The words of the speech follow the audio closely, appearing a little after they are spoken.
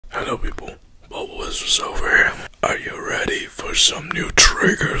Hello people, Bubbles was over here. Are you ready for some new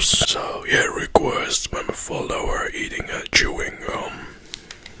triggers? So yeah, request by my follower eating a chewing gum.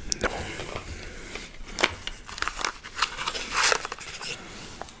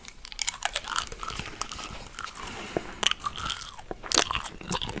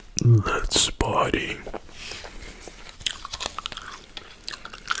 Let's party.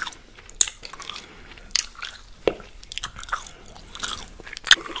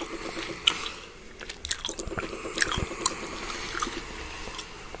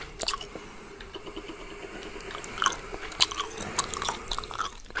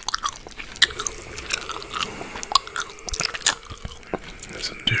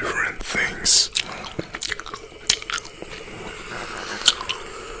 Some different things.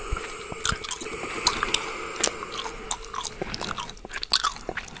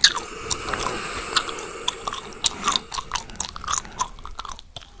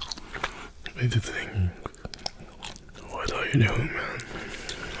 Made the thing. What are you doing, man?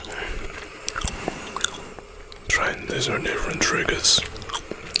 Trying these are different triggers.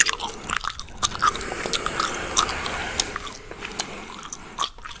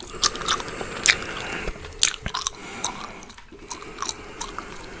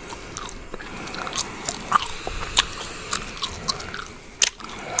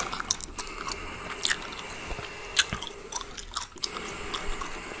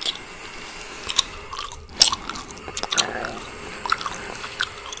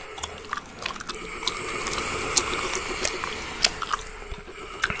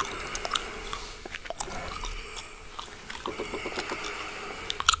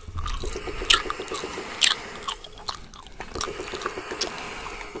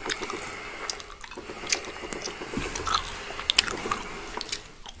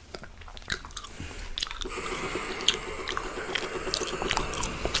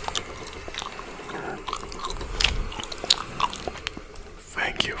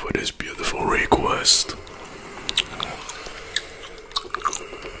 Thank you for this beautiful request.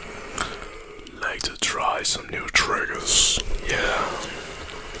 Like to try some new triggers. Yeah.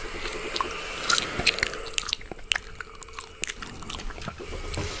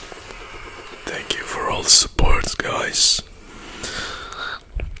 Thank you for all the support, guys.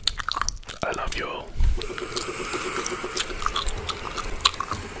 I love you all.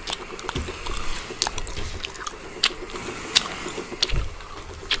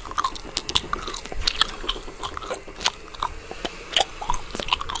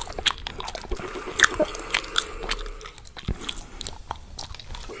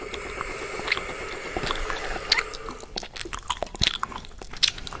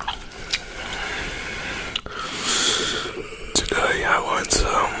 Today I went with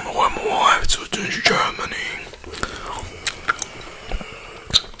my wife to Germany.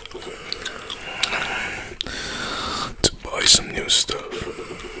 To buy some new stuff.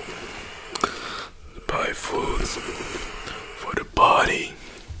 To buy food for the party.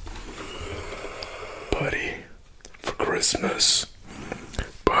 Party for Christmas.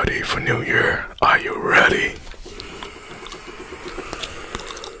 Party for New Year. Are you ready?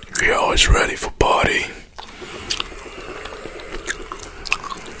 We're always ready for party.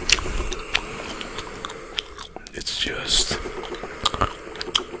 It's just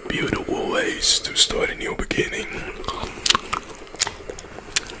beautiful ways to start a new beginning.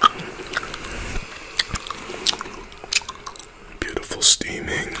 Beautiful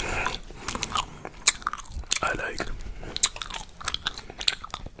steaming. I like.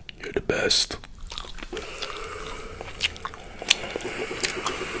 You're the best.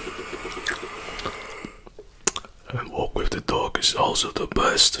 And walk with the dog is also the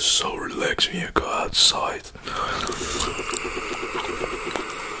best. It's so relaxing when you go outside.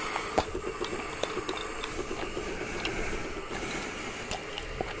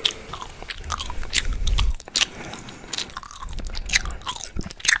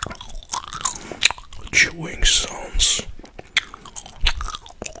 Chewing sounds.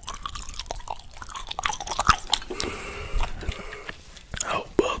 How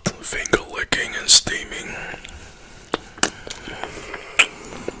about finger licking and steaming?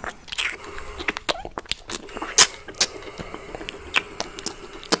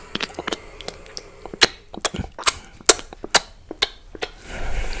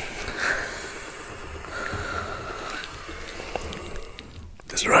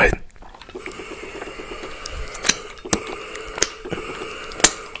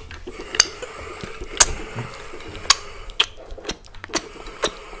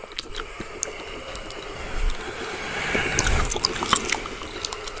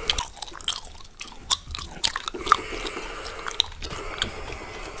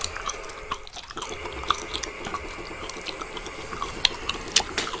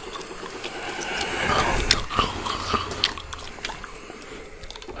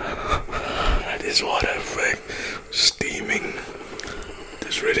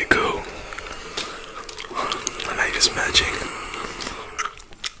 is really cool. I like this magic.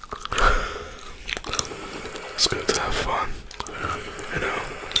 It's good to have fun. You know,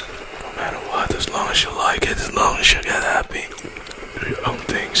 no matter what, as long as you like it, as long as you get happy, do your own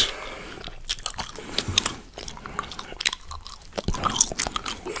things.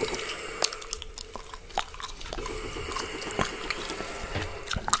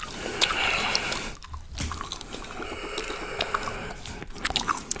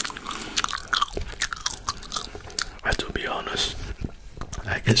 And to be honest,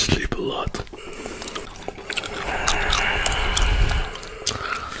 I can sleep a lot.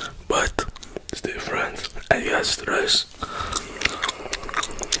 But it's different. I get stress.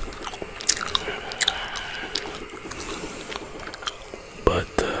 But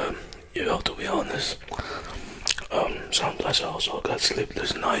you know, to be honest, sometimes I also got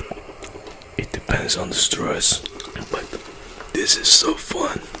sleepless night. It depends on the stress. But this is so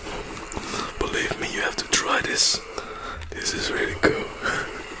fun. Believe me, you have to try this. This is really cool.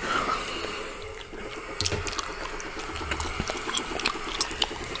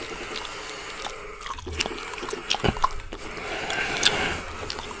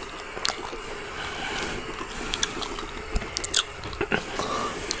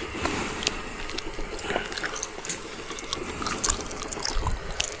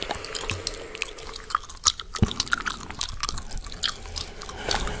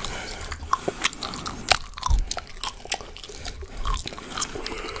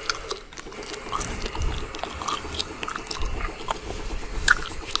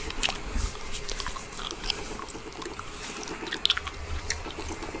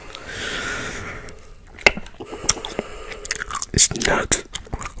 It's not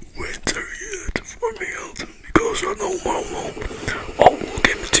winter yet for me, Elton, because I know Mama will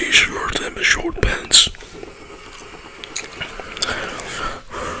get me t-shirt and my short pants.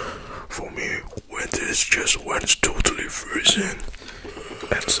 For me, winter is just when it's totally freezing.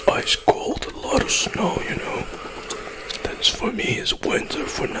 It's ice cold, a lot of snow, you know. That's for me is winter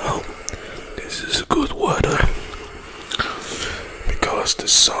for now. This is good weather. Because the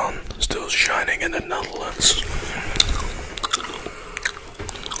sun is still shining in the Netherlands.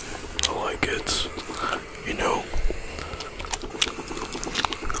 I like it, you know.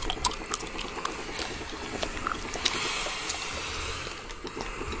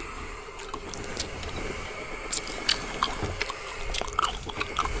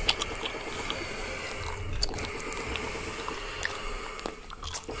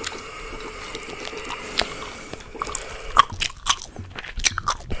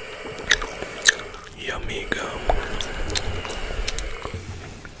 Yummy gum.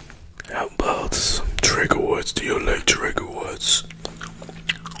 How about some trigger words? Do you like trigger words?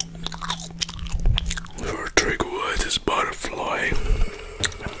 For trigger word is butterfly.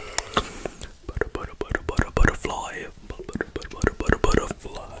 Butterfly. Butterfly.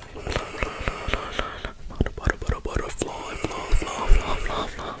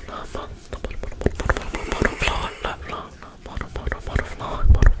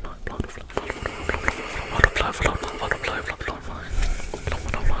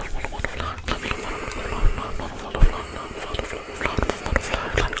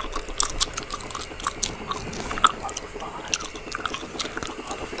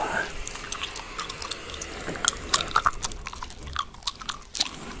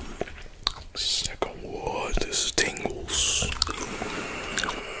 Second word is tingles.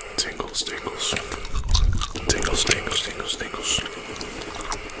 Tingles, tingles. Tingles, tingles, tingles, tingles.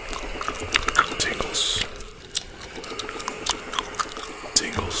 Tingles.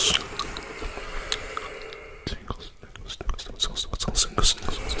 Tingles.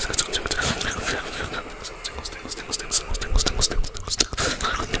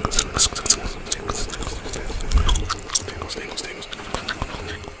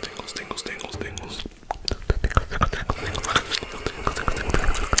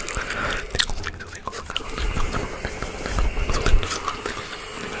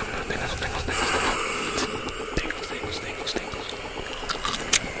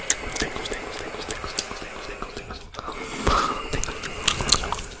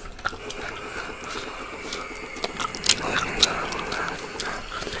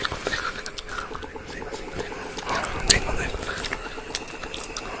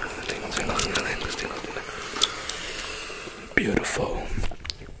 Beautiful.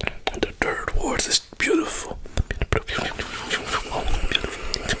 The third word is beautiful.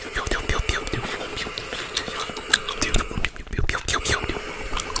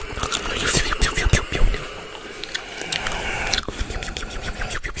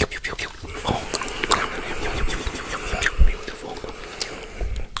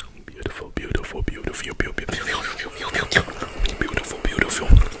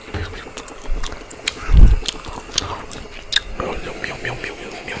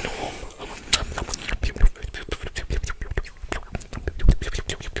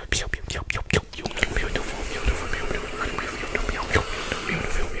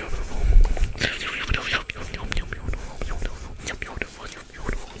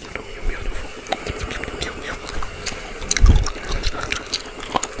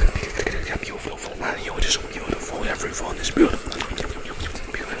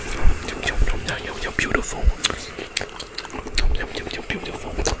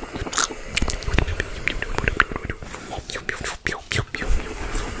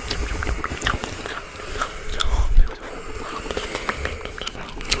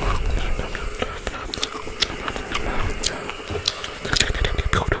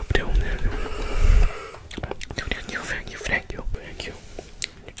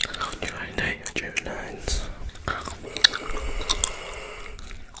 Gemini's.